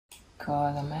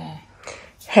Call them.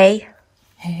 Hey.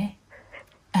 Hey.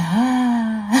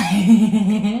 Ah.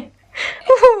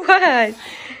 What?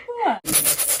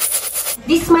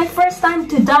 This is my first time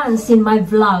to dance in my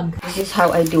vlog. This is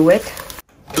how I do it.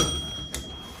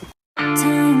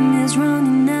 Time is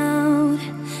running out,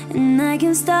 and I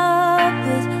can stop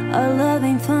it. Our love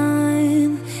ain't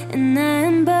fine, and I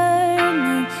am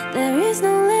burning. There is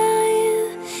no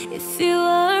light if you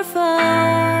are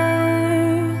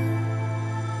far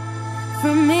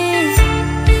from me.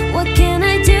 What can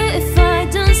I do if I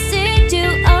don't see you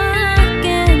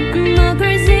again? I'm not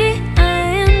crazy,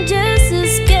 I am just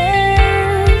as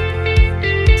scared.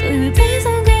 So baby, please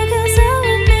don't go, 'cause I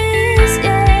will miss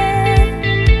you.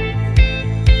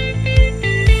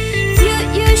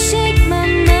 You shake my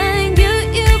mind, you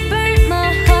burn my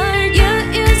heart,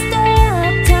 you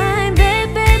stop time,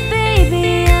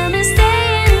 baby, I'm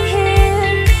staying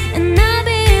here, and I'll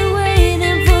be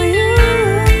waiting for you.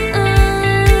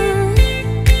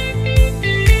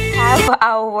 Have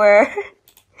our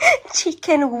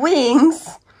chicken wings.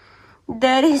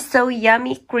 That is so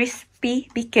yummy, crispy,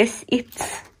 because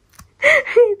it's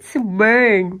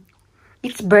burned.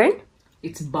 It's burned?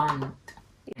 It's burnt.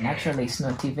 Actually, it's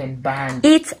not even burnt.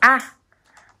 It's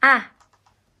Huh?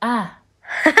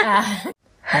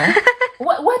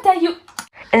 What are you?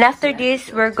 And after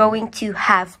this, we're going to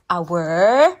have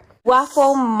our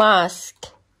waffle mask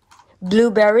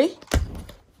blueberry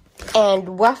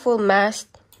and waffle mask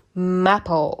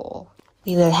maple.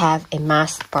 We will have a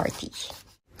mask party.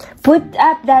 Put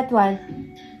up that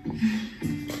one.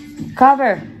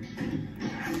 Cover.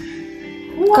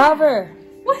 What? Cover.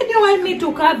 Why do you want me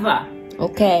to cover?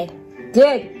 Okay.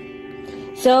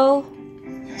 Good. So,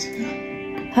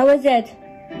 how was it?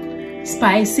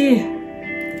 Spicy.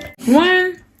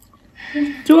 1,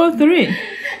 2, 3,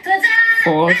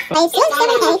 4, 5,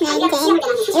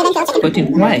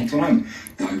 14. Why?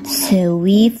 So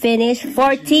we finished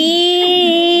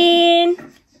 14.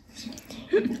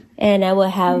 And I will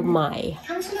have my.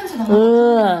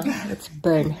 Let's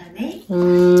burn.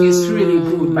 It's really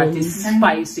good, but it's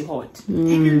spicy hot.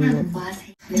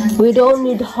 We don't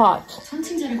need hot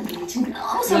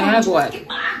So I have what?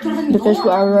 because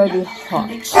we're already hot.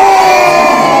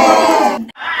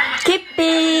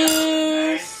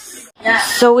 Kippies.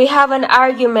 So we have an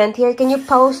argument here. Can you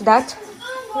pause that?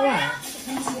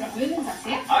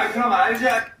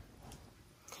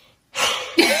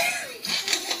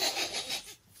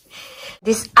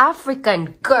 This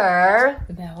African girl,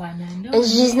 and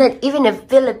she's not even a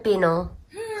Filipino.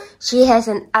 She has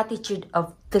an attitude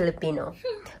of Filipino.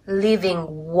 Living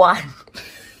one.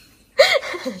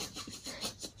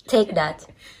 Take that.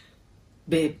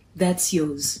 Babe, that's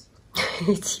yours.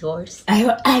 It's yours.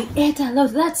 I ate a lot.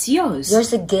 That's yours.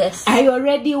 Yours a guess. I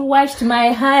already washed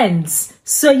my hands,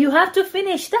 so you have to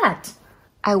finish that.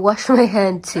 I wash my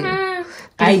hand too.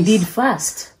 I did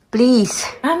first. Please.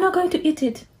 I'm not going to eat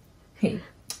it. Hey,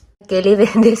 Okay,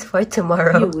 leave this for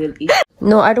tomorrow. you will eat.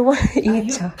 No, I don't want to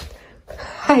eat that.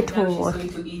 I don't want. Going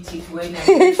to eat it when I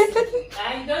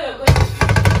know you're going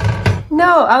to.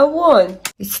 No, I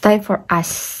won't. It's time for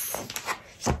us.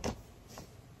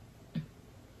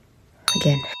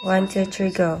 Again. 1, 2, 3,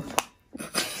 go.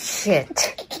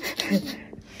 Shit.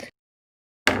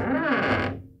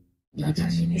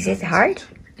 Is it hard?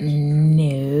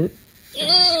 No.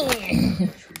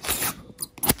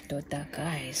 Tota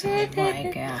guys, oh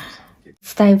my god.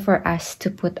 It's time for us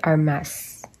to put our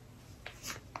masks.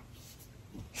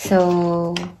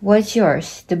 So, what's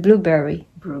yours? The blueberry.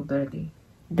 Blueberry.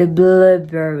 The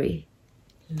blueberry.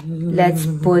 Let's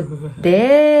put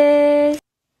this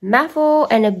maple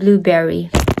and a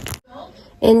blueberry.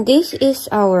 And this is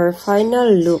our final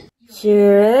look.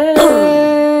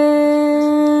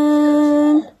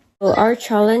 So our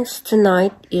challenge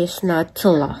tonight is not to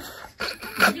laugh.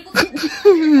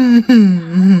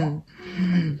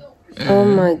 Oh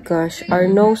my gosh, our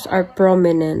nose are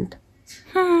prominent.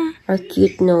 Our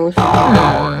cute nose.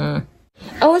 I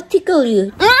will tickle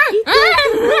you.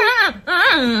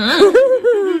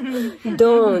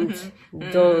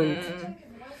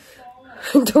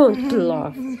 Don't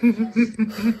laugh.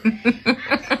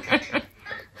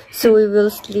 So we will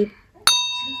sleep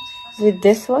with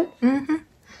this one.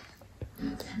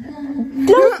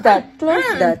 Close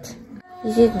that.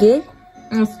 Is it good?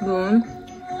 It's good.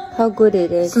 How good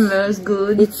it is? Smells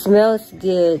good. It smells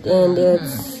good, and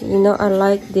it's, you know, I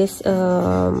like this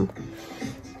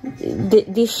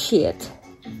this sheet.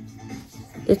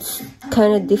 It's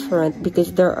kind of different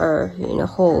because there are, you know,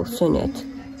 holes in it.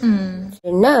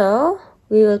 So now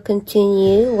we will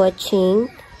continue watching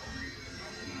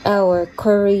our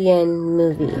Korean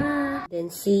movie. Then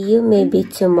see you maybe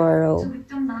tomorrow.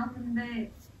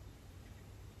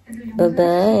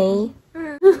 Bye-bye.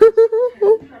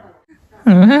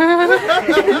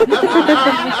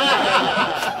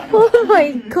 Oh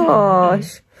my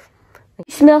gosh. You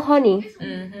smell honey.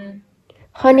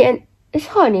 Honey and it's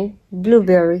honey.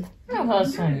 Blueberry.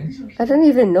 I don't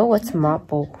even know what's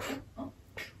maple.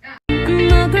 I'm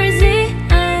not crazy,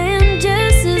 I am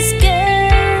just as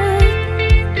scared.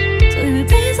 So you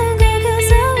please don't go,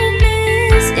 'cause I will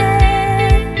miss you.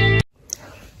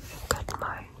 Good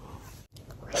morning.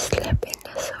 We slept in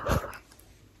the sofa.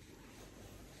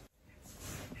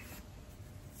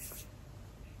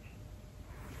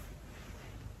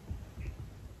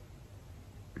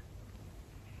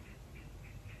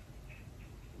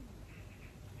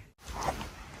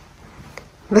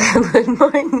 Good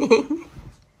morning.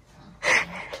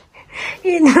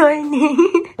 Good morning.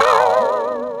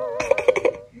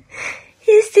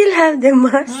 You still have the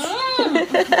mask?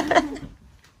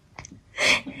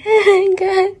 Oh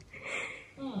God.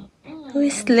 We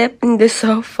slept in the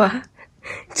sofa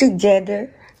together.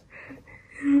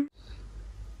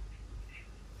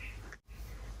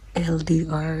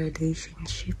 LDR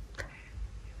relationship.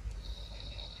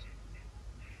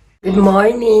 Good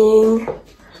morning.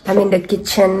 I'm in the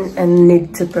kitchen and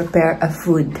need to prepare a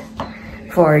food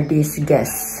for these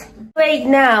guests. Right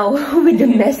now with the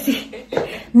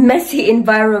messy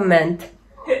environment.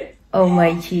 Oh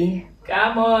my G.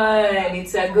 Come on,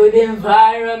 it's a good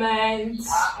environment.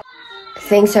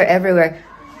 Things are everywhere.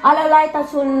 Alalay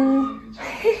tasun.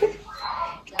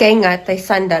 Kaya nga tay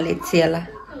sandalit sila.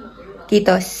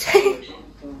 Kitos.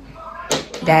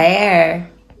 There.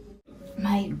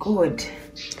 My God.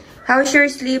 How's your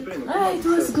sleep? It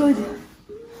was good.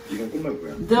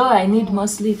 Though I need more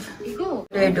sleep. What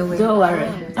are you doing? Don't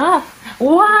worry.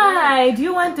 Why? Do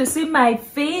you want to see my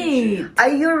feet?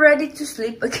 Are you ready to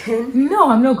sleep again?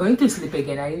 No, I'm not going to sleep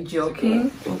again. Are you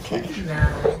joking? Okay.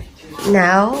 No.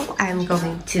 Now I'm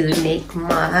going to make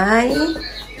my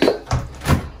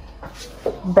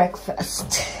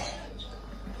breakfast,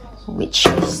 which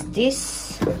is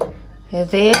this,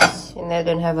 and I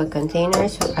don't have a container,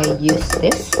 so I use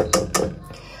this.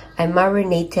 I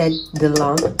marinated the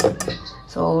lamb,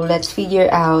 so let's figure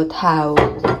out how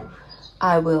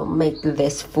I will make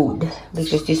this food,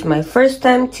 because this is my first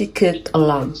time to cook a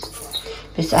lamb,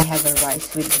 because I have a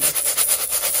rice with me.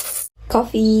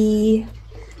 Coffee.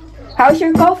 How's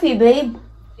your coffee, babe?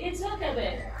 It's okay,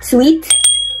 babe. Sweet?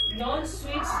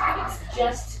 Non-sweet, it's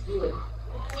just good.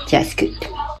 Just good.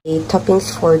 The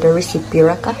toppings for the recipe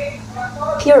piraka.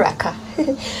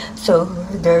 So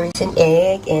there is an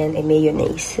egg and a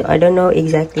mayonnaise. So I don't know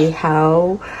exactly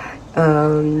how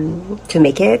to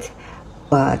make it,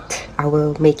 but I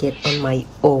will make it on my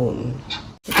own.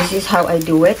 This is how I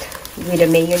do it, with a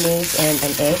mayonnaise and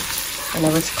an egg, and I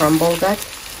will scramble that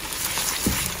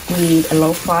with a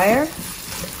low fire.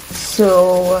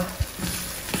 So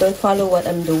don't follow what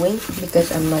I'm doing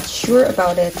because I'm not sure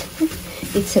about it.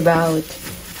 It's about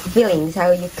feelings,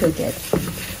 how you cook it.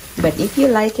 But if you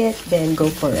like it, then go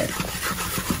for it.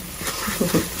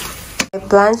 My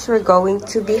plants were going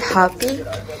to be happy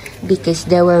because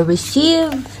they will receive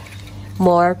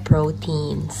more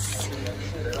proteins.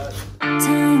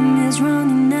 Time is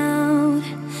running out,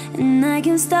 and I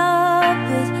can stop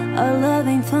it. Our love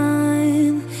ain't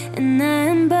fine, and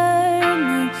I am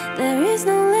burning. There is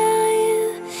no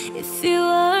light if you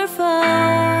are far.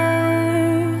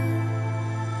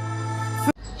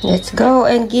 Let's go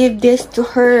and give this to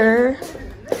her.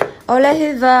 Hola,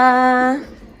 Hiva.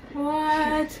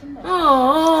 What?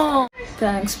 Oh,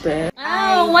 thanks, babe.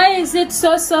 Oh, why is it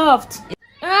so soft?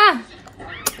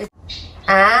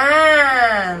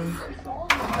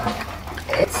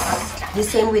 It's the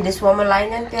same with the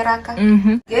swamalainen piraka.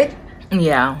 Good?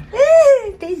 Yeah.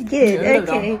 Tastes good.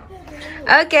 Okay.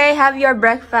 Okay, have your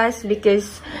breakfast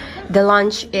because the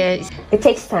lunch is... It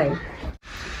takes time.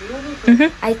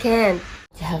 I can't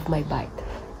have my bite.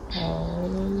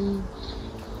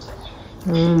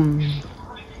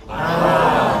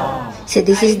 So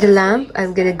this is the lamb.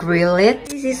 I'm gonna grill it.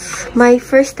 This is my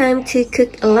first time to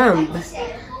cook a lamb.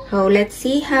 So let's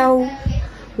see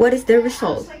what is the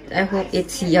result. I hope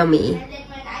it's yummy.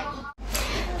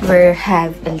 We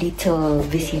have a little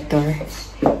visitor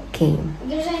came.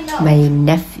 My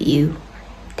nephew,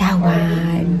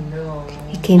 Tawan.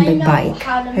 He came by bike.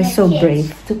 I'm so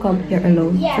brave to come here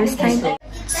alone. First time.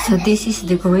 So this is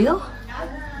the grill.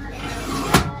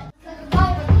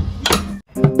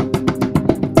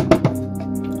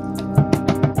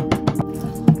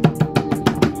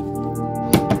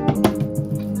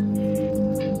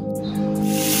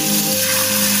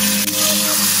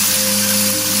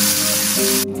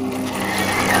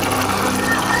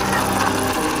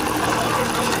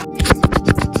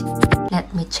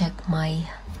 check my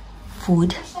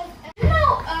food.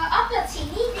 No, up the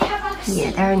TV, they have like a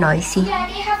Yeah, they're noisy. Yeah,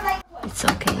 they have like. It's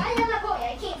okay. I don't know where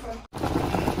I came from.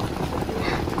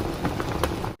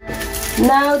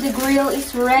 Now the grill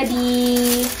is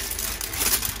ready.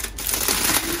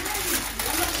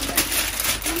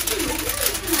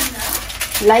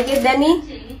 Like it, Denny?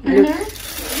 Look.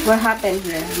 What happened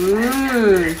here?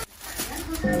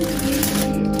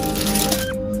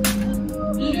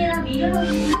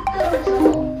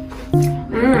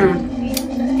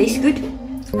 Tastes good.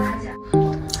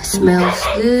 Smells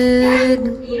good.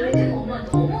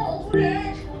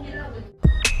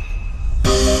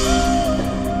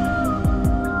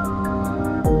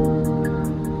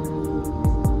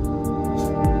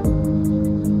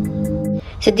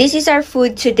 So this is our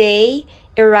food today.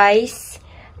 A rice,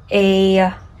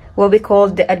 what we call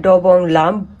the adobong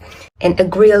lamb, and a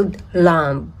grilled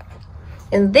lamb.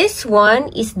 And this one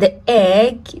is the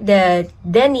egg that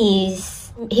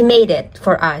he made it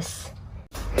for us.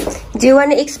 Do you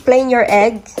want to explain your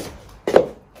egg?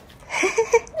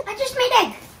 I just made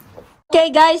egg.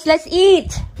 Okay guys, let's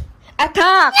eat.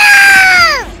 Attack!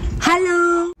 No!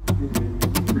 Hello!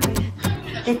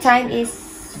 The time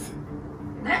is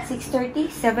 6:30,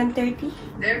 7:30,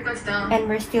 and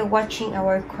we're still watching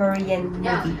our Korean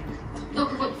movie.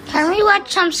 Can we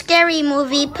watch some scary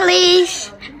movie,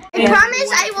 please? I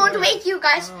promise I won't wake you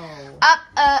guys up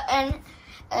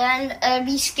and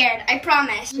be scared. I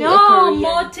promise. No,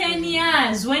 more 10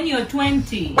 years when you're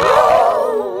 20.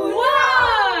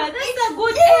 Wow, that's a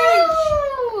good age.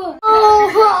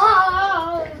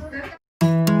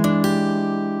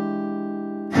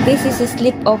 This is a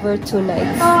sleepover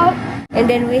tonight. And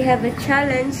then we have a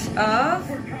challenge of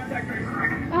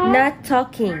not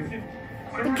talking.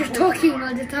 But you're talking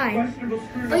all the time.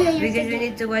 Oh yeah, you're Because we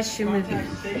need to watch the movie.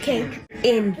 okay.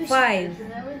 In 5,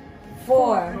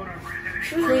 4,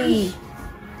 3,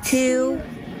 2,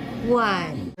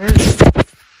 1.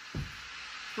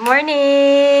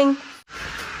 Morning!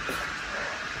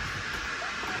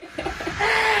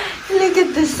 Look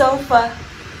at the sofa.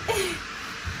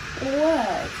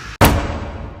 What?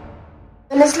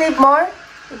 Wanna sleep more?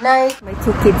 Good night. My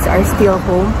 2 kids are still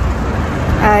home.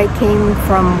 I came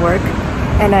from work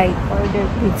and I ordered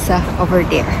pizza over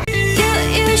there.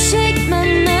 You shake my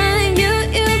mind, you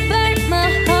burn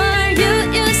my heart,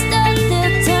 you stop the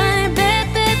time,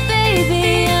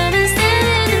 baby, I'm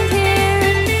standing here,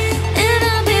 and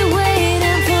I'll be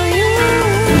waiting for you.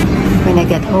 When I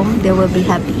get home, they will be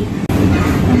happy.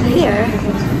 Here,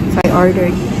 so I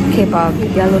ordered kebab,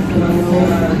 jalapeno,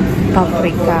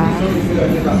 paprika,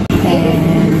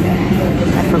 and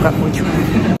I forgot which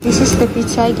one. This is the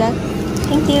pizza I got.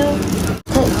 Thank you.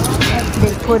 They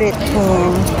put it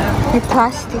in the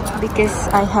plastic because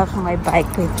I have my bike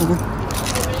with me.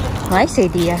 Nice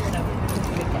idea.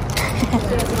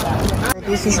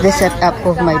 This is the setup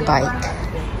of my bike.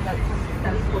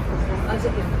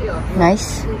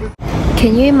 Nice.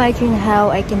 Can you imagine how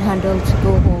I can handle to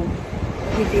go home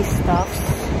with these stuffs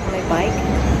on my bike?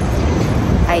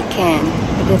 I can.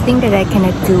 But the thing that I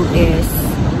cannot do is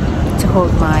to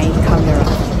hold my camera.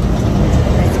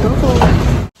 Let's go home.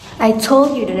 I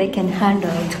told you that I can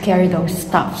handle to carry those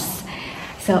stuffs.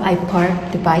 So I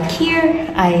parked the bike here.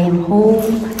 I am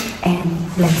home and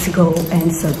let's go and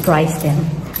surprise them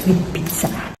with pizza.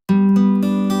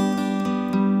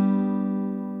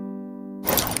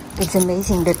 It's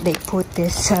amazing that they put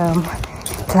this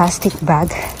plastic bag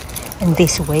in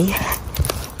this way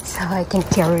so I can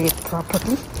carry it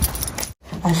properly.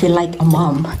 I feel like a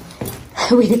mom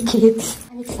with the kids.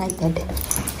 I'm excited.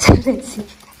 So let's see.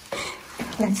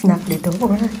 Let's knock the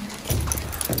door.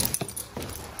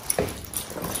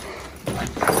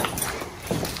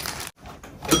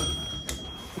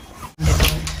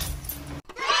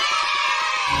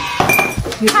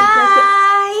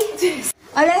 Hi!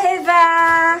 Hola, Eva!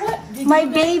 My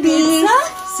baby!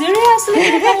 Seriously?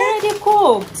 They already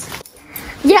cooked.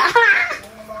 Yeah.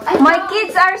 My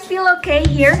kids are still okay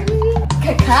here.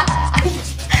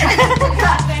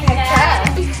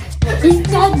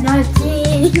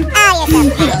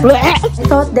 I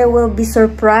thought they will be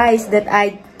surprised that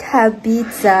I have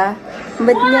pizza,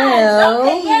 but no,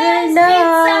 they're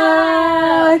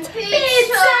not.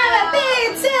 Pizza!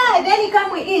 Denny,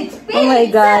 come we eat. Pizza! Oh my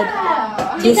god,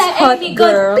 this hot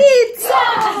girl. Pizza!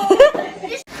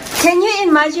 Can you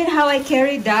imagine how I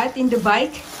carried that in the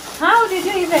bike? How did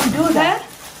you even do that?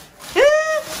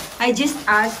 I just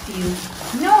asked you.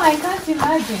 No, I can't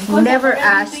imagine. You never I'm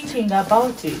asked. thinking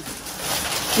about it.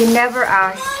 You never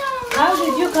asked. How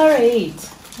did you carry it?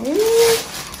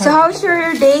 So how's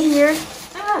your day here?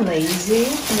 Lazy.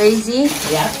 Lazy?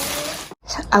 Yeah.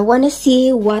 So I want to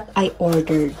see what I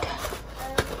ordered.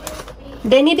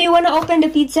 Denny, do you want to open the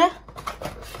pizza?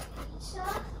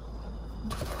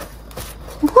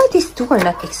 Why these two are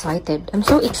not excited? I'm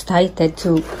so excited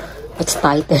to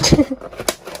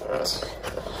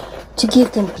to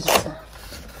give them pizza.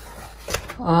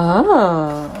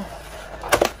 Ah.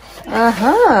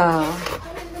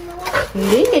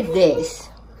 Look at this.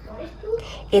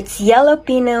 It's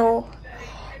jalapeno,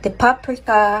 the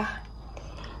paprika,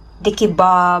 the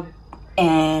kebab,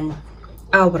 and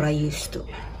our used to.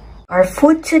 Our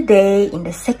food today in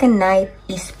the second night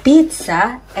is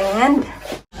pizza and...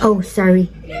 Oh, sorry.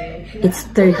 It's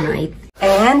third night.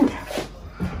 And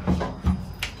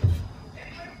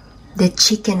the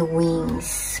chicken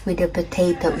wings with the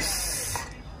potatoes.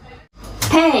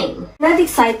 Hey! Not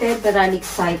excited, but I'm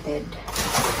excited.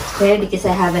 Okay, because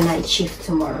I have a night shift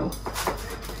tomorrow.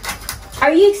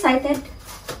 Are you excited?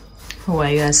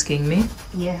 Why are you asking me?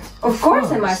 Yeah. Of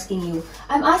course I'm asking you.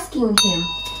 I'm asking him.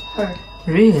 Her.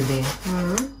 Really?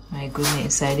 My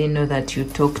goodness, I didn't know that you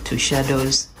talk to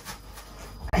shadows.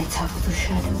 I talk to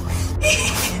shadows.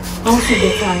 Most of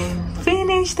the time.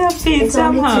 Finish the pizza. It's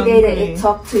only today that I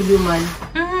talk to human.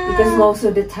 Because most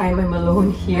of the time I'm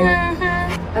alone here.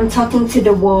 I'm talking to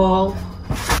the wall.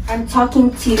 I'm talking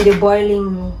to the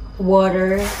boiling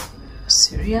water.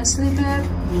 Seriously, babe?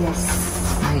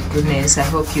 Yes. My goodness, I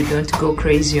hope you don't go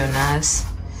crazy on us.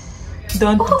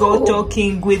 Don't go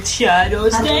talking with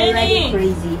shadows. I'm Denny!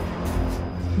 already crazy.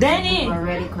 Denny! I'm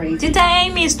already crazy. Tita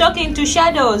Amy is talking to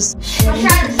shadows.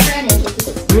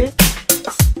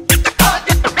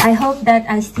 I hope that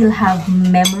I still have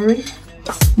memory.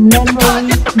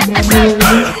 Memories.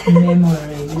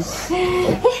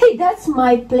 Hey, that's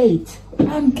my plate.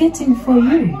 I'm getting for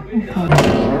you. Okay.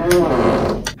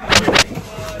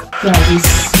 Yeah, this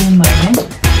woman.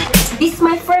 This is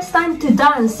my first time to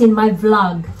dance in my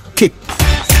vlog.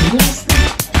 Seriously?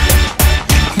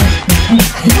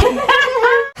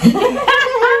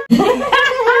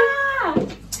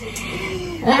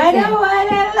 I don't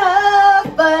wanna love,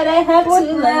 but I have to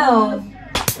love.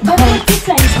 But this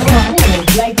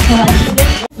is like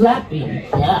flappy.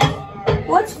 Yeah.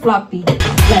 What's floppy?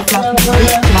 Like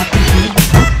floppy.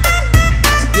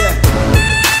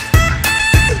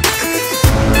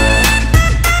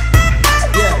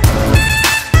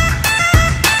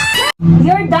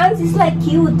 Your dance is like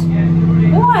cute.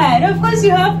 What? Of course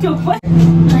you have to.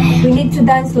 We need to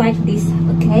dance like this,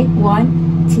 okay?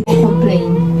 1, 2,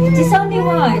 complain. Just only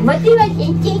one. What do you like?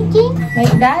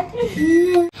 Like that?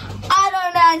 I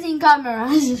don't dance in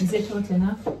cameras. Is it hot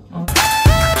enough? Oh.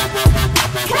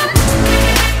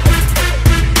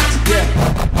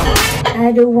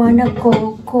 I don't wanna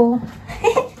coco.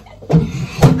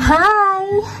 Hi!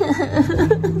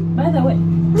 By the way,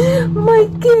 My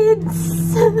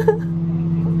kids!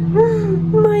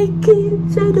 My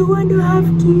kids! I don't want to have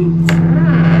kids.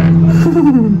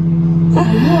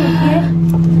 Are you okay?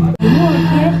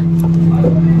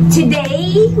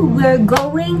 Today, we're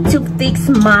going to fix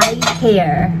my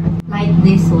hair. Like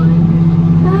this one.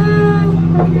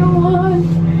 I don't want.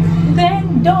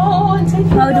 Then don't.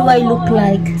 How do I look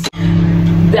like?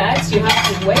 That you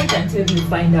have to wait until you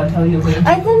find out how you will.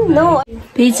 I don't know.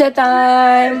 Pizza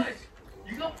time!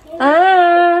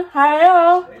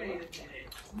 Hello!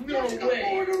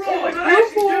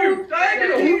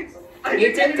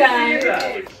 Eating time.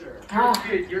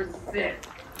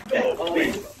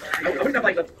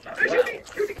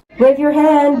 Wave your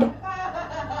hand.